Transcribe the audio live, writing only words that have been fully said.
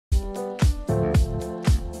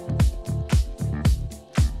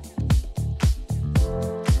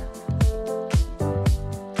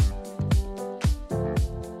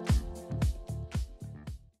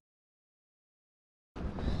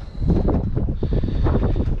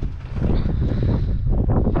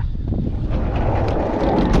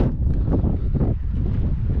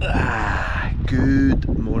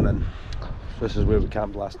This is where we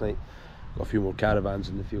camped last night. Got a few more caravans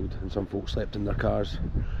in the field and some folks slept in their cars.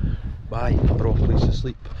 Bye, a rough place to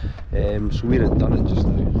sleep. So we're at Dunnet just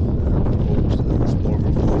now, almost at the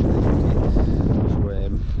storm.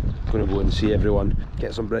 So going to go and see everyone,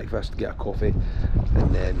 get some breakfast, get a coffee,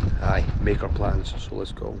 and then make our plans. So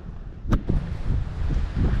let's go.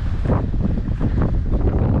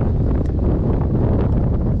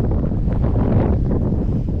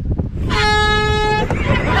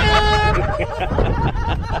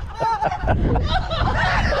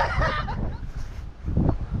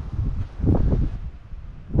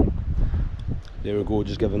 There we go,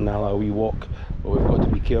 just giving Nala a wee walk, but we've got to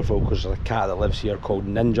be careful because there's a cat that lives here called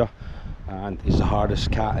Ninja, and he's the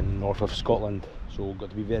hardest cat in the north of Scotland, so we've got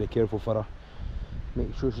to be very careful for her.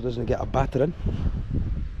 Make sure she doesn't get a battering.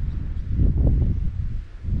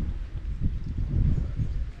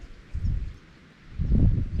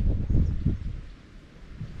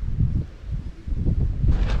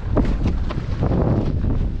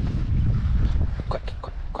 Quick,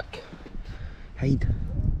 quick, quick. Hide.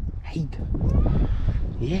 Hide.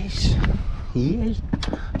 Yes. Yes.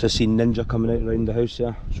 Just seen Ninja coming out around the house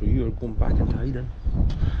here, so you are going back into hiding.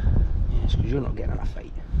 Yes, because you're not getting in a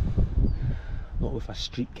fight. Not with a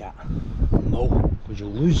street cat. No, because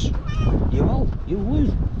you'll lose. You will. You'll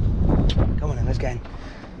lose. Come on then, let's get in.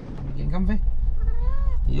 You getting comfy?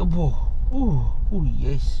 Yubbo. Oh, oh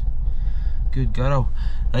yes. Good girl.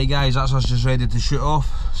 Right guys, that's us just ready to shoot off.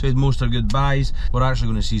 Said most are goodbyes. We're actually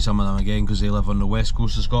going to see some of them again because they live on the west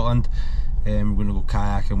coast of Scotland. We're going to go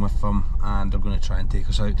kayaking with them and they're going to try and take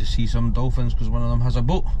us out to see some dolphins because one of them has a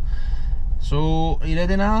boat. So, are you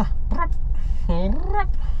ready now?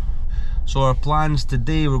 So our plans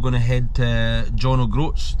today, we're going to head to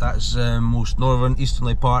GROATS. That's the most northern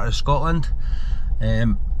easterly part of Scotland.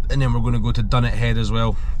 And then we're going to go to Dunnet Head as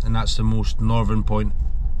well, and that's the most northern point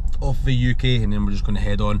of the UK, and then we're just going to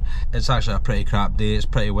head on. It's actually a pretty crap day, it's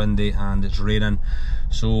pretty windy and it's raining,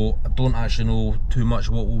 so I don't actually know too much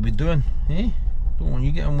what we'll be doing. Eh? Don't want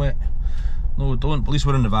you getting wet. No, don't. At least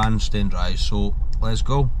we're in the van, staying dry, so let's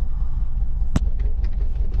go.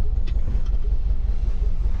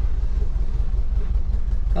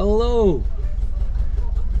 Hello! Oh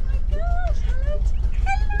my gosh, hello!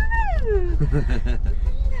 Hello!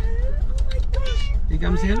 Oh my gosh! You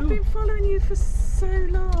come say hello? I've been following you for so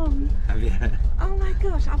long. Have you? Oh my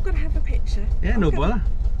gosh, I've got to have a picture. Yeah, no bother.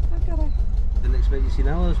 I've got to. Didn't expect you to see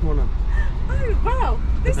Nala this morning. Oh wow,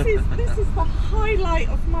 this is the highlight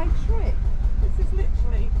of my trip. This is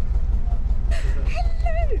literally.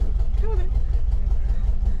 Hello! Come on then.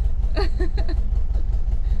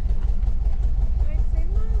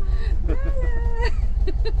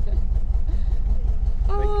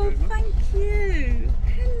 Oh, thank you.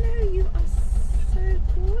 Hello, you are so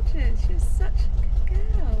gorgeous. You're such a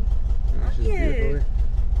good girl. Aren't you?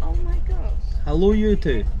 Oh my gosh. Hello you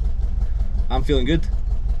two. I'm feeling good.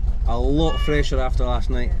 A lot fresher after last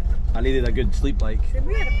night. Yeah. I needed a good sleep like. So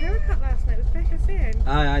we had a power cut last night, was Becca saying?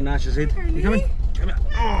 Aye, Nash said. Hi, You coming? Come here.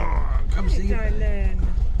 Oh, come see you. Darling.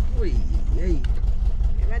 Oi, hey.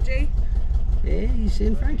 You ready? Hey, he's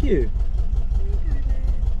saying thank you.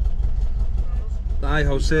 Aye, I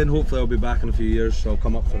was saying hopefully I'll be back in a few years, so I'll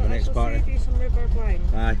come up for the next party. Save you some rhubarb wine.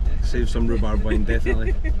 Aye, save some rhubarb wine,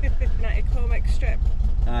 definitely. Like a comic strip.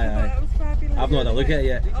 Aye, aye. That was fabulous. I've not had a look at it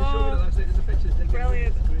yet. Oh,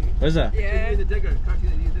 brilliant. Is it? Yeah. The digger,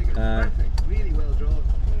 cracking the new digger. Perfect, really well drawn.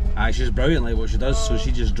 Aye, she's brilliant like what she does, so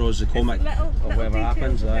she just draws the comic little of whatever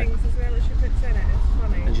happens. Aye. Things as well as she puts in it. It's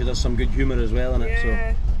funny. And she does some good humour as well in it.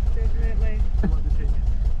 Yeah, definitely. So.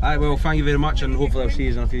 Aye, well, thank you very much, and hopefully I'll see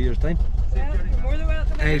you in a few years' time. Well, you're more than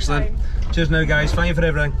welcome. Excellent. Cheers now, guys. Thank you for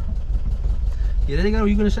everything. You ready, girl? Are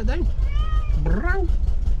you going to sit down? Brow.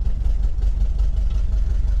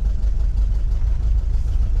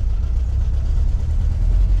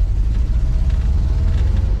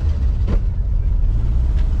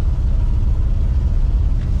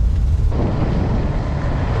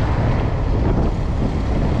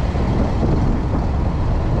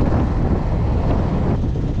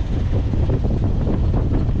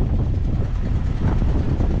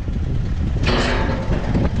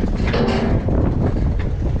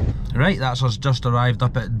 Right, that's us just arrived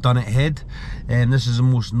up at Dunnet Head, and this is the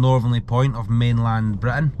most northerly point of mainland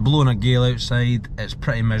Britain. Blowing a gale outside, it's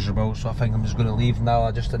pretty miserable, so I think I'm just going to leave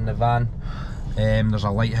Nala just in the van. There's a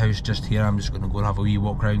lighthouse just here. I'm just going to go and have a wee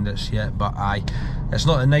walk around it, see it, but aye, it's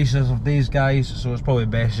not the nicest of days, guys, so it's probably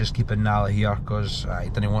best just keeping Nala here, because I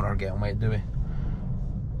didn't want her getting wet, do we?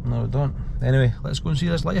 No, we don't. Anyway, let's go and see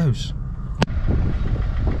this lighthouse.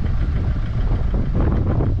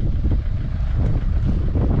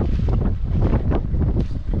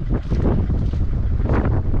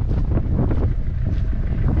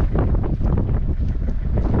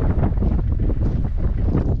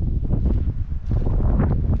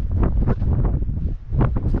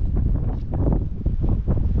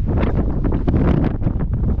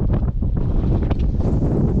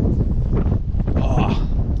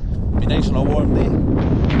 a warm day.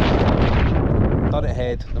 Dunnet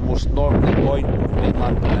Head, the most northerly point of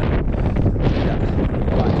mainland Britain.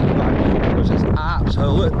 Back to the back because it's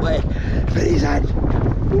absolutely freezing.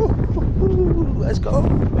 Let's go.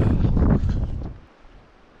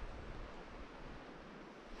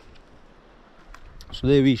 So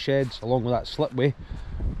the wee sheds along with that slipway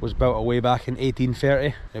was built away back in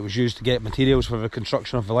 1830. It was used to get materials for the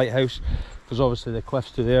construction of the lighthouse, because obviously the cliffs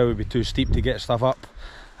to there would be too steep to get stuff up,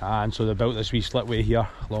 and so they built this wee slipway here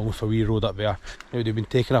along with a wee road up there. It would have been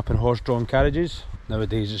taken up in horse-drawn carriages.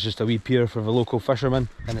 Nowadays it's just a wee pier for the local fishermen,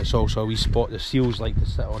 and it's also a wee spot the seals like to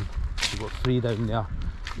sit on. You've got 3 down there,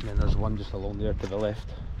 and then there's one just along there to the left.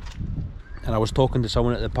 And I was talking to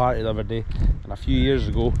someone at the party the other day, and a few years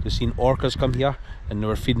ago they seen orcas come here and they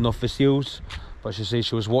were feeding off the seals, but she says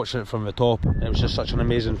she was watching it from the top and it was just such an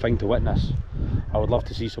amazing thing to witness. I would love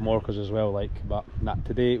to see some orcas as well, like, but nah,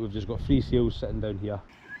 today we've just got 3 seals sitting down here.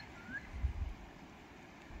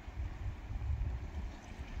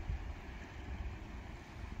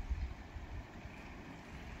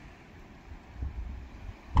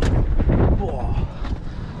 Oh,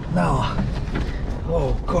 no.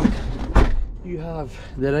 Oh God. You have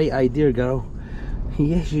the right idea, girl.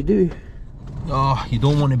 Yes, you do. Oh, you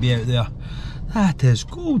don't want to be out there. That is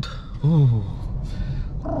cold. Oh.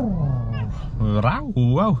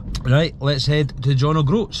 Wow. Right, let's head to John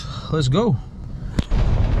O'Groats. Let's go.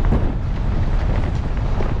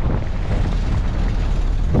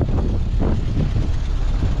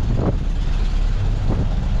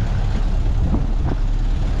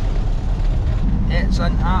 It's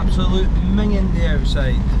an absolute minging day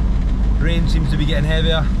outside. Rain seems to be getting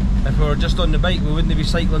heavier. If we were just on the bike we wouldn't be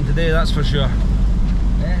cycling today, that's for sure.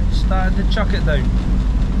 It's starting to chuck it down.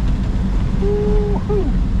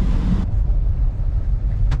 Woohoo!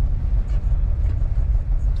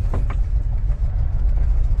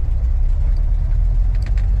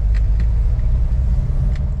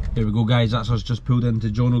 Here we go guys, that's us just pulled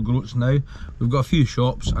into John O'Groats now. We've got a few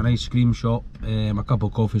shops, an ice cream shop, a couple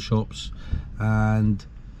of coffee shops, and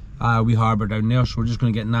a wee harbour down there, so we're just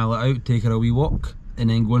going to get Nala out, take her a wee walk,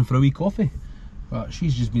 and then go in for a wee coffee. But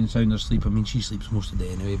she's just been sound asleep. I mean, she sleeps most of the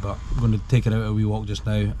day anyway, but I'm going to take her out a wee walk just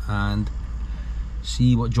now and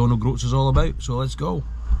see what John O'Groats is all about, so let's go.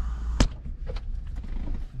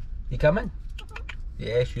 You coming?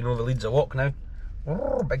 Yes, you know the lead's a walk now.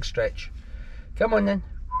 Oh, big stretch. Come on then.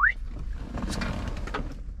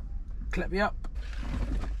 Clip you up.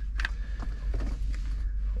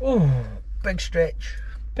 Oh, big stretch.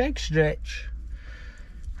 Big stretch.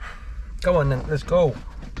 Come on then, let's go.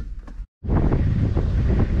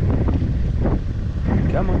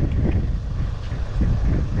 Come on.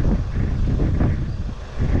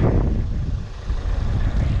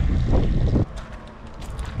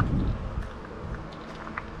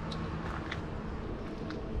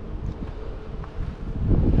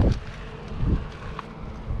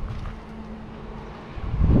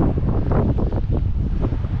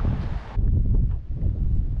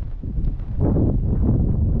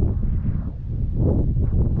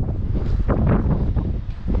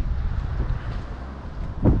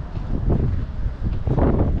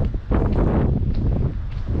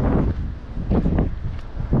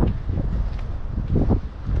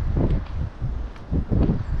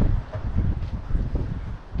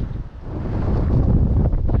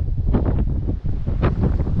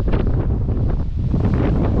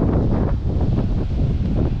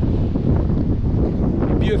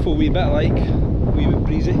 Beautiful wee bit, like, wee bit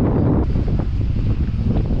breezy.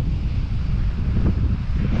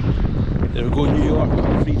 There we go, New York,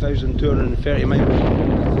 3,230 miles.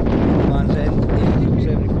 Land's End,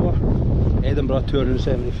 74. Edinburgh,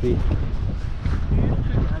 273.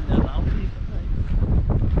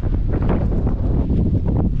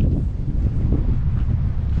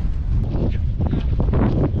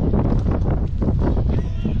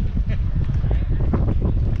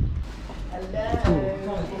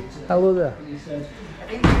 Hello there. I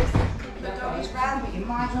think there's the dog's round, but you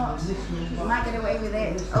might not. You might get away with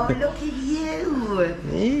it. Oh, look at you.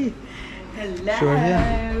 Hey. Hello. Sure,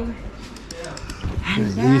 yeah.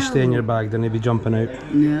 Hello. You stay in your bag, then you'll be jumping out.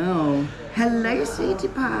 No. Hello, sweetie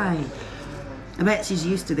pie. I bet she's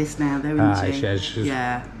used to this now, though, isn't she? She is. She's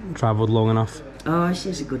yeah. travelled long enough. Oh,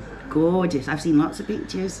 she's a good, gorgeous. I've seen lots of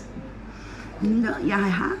pictures. No, yeah, I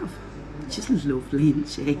have. She's lovely, isn't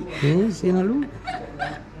she? Yeah, saying hello.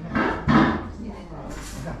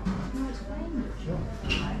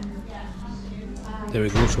 There we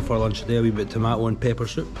go, so for lunch today a wee bit of tomato and pepper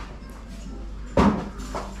soup.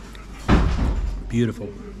 Beautiful.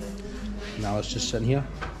 Now let's just sit here.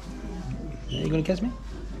 Are you going to kiss me?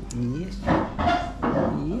 Yes.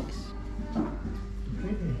 Yes.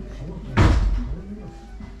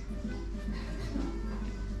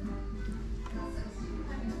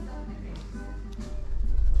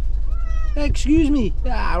 Excuse me.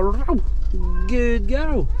 Ah, row. Good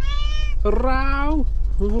girl. Row.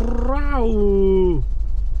 Row.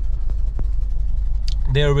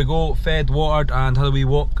 There we go, fed, watered, and had a wee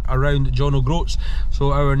walk around John O'Groats.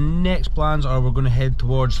 So our next plans are we're going to head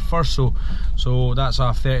towards Thurso. So that's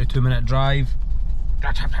a 32-minute drive.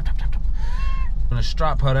 I'm going to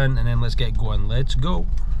strap her in and then let's get going. Let's go.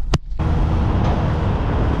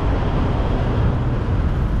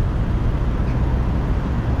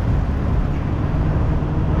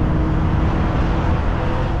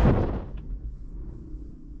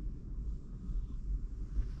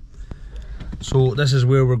 So this is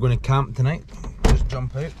where we're going to camp tonight. Just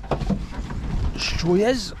jump out. Show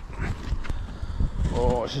yous.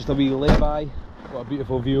 Oh, it's just a wee lay-by. Got a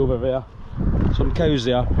beautiful view over there. Some cows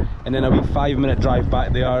there, and then a wee 5-minute drive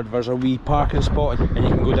back there. There's a wee parking spot, and you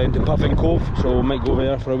can go down to Puffin Cove. So we might go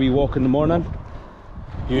there for a wee walk in the morning.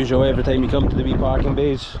 Usually every time you come to the wee parking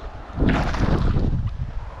bays.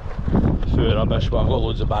 Food rubbish, but I've got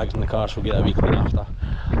loads of bags in the car, so we'll get a wee clean after.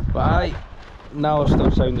 But aye. Now still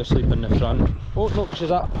sound asleep in the front. Oh no, she's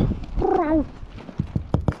up.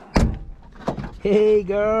 Hey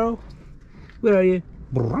girl, where are you?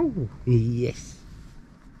 Yes.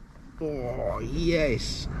 Oh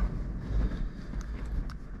yes.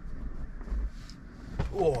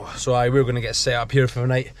 Oh, so we're going to get set up here for the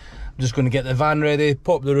night. I'm just going to get the van ready,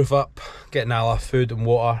 pop the roof up, get Nala food and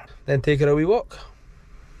water, then take her a wee walk.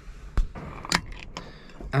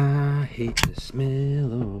 I hate the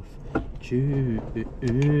smell of tuna.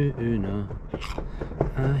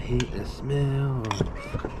 I hate the smell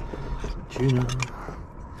of tuna.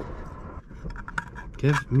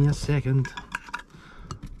 Give me a second.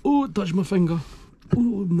 Oh, touch my finger.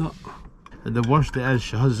 Oh, no. And the worst it is,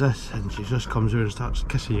 she has this and she just comes over and starts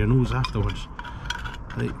kissing your nose afterwards.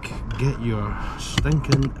 Like, get your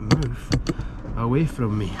stinking mouth away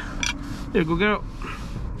from me. There you go, girl.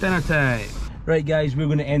 Dinner time. Right guys, we're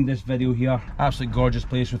going to end this video here. Absolutely gorgeous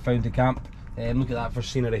place we found to camp. Look at that for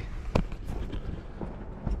scenery.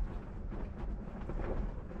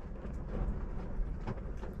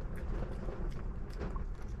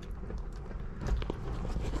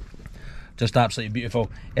 Just absolutely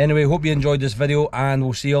beautiful. Anyway, hope you enjoyed this video and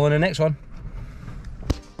we'll see you all in the next one.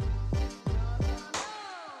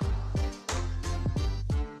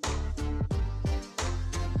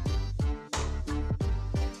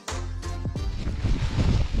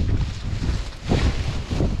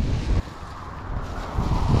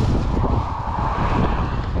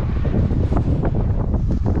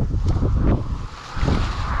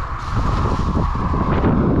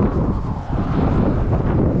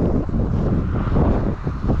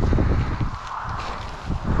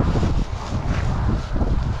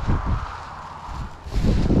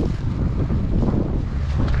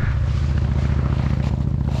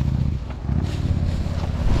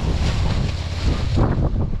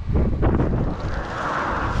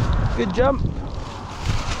 Good jump.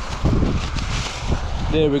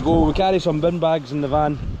 There we go. We carry some bin bags in the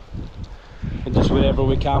van and just wherever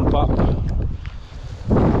we camp up.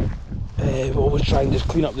 We always try and just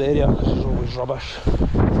clean up the area because there's always rubbish.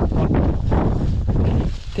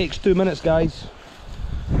 Takes 2 minutes, guys.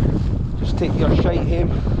 Just take your shite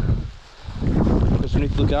home because we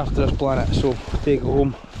need to look after this planet, so take it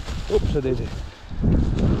home. Oops, a daisy.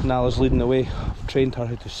 Nala's leading the way. I've trained her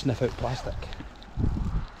how to sniff out plastic.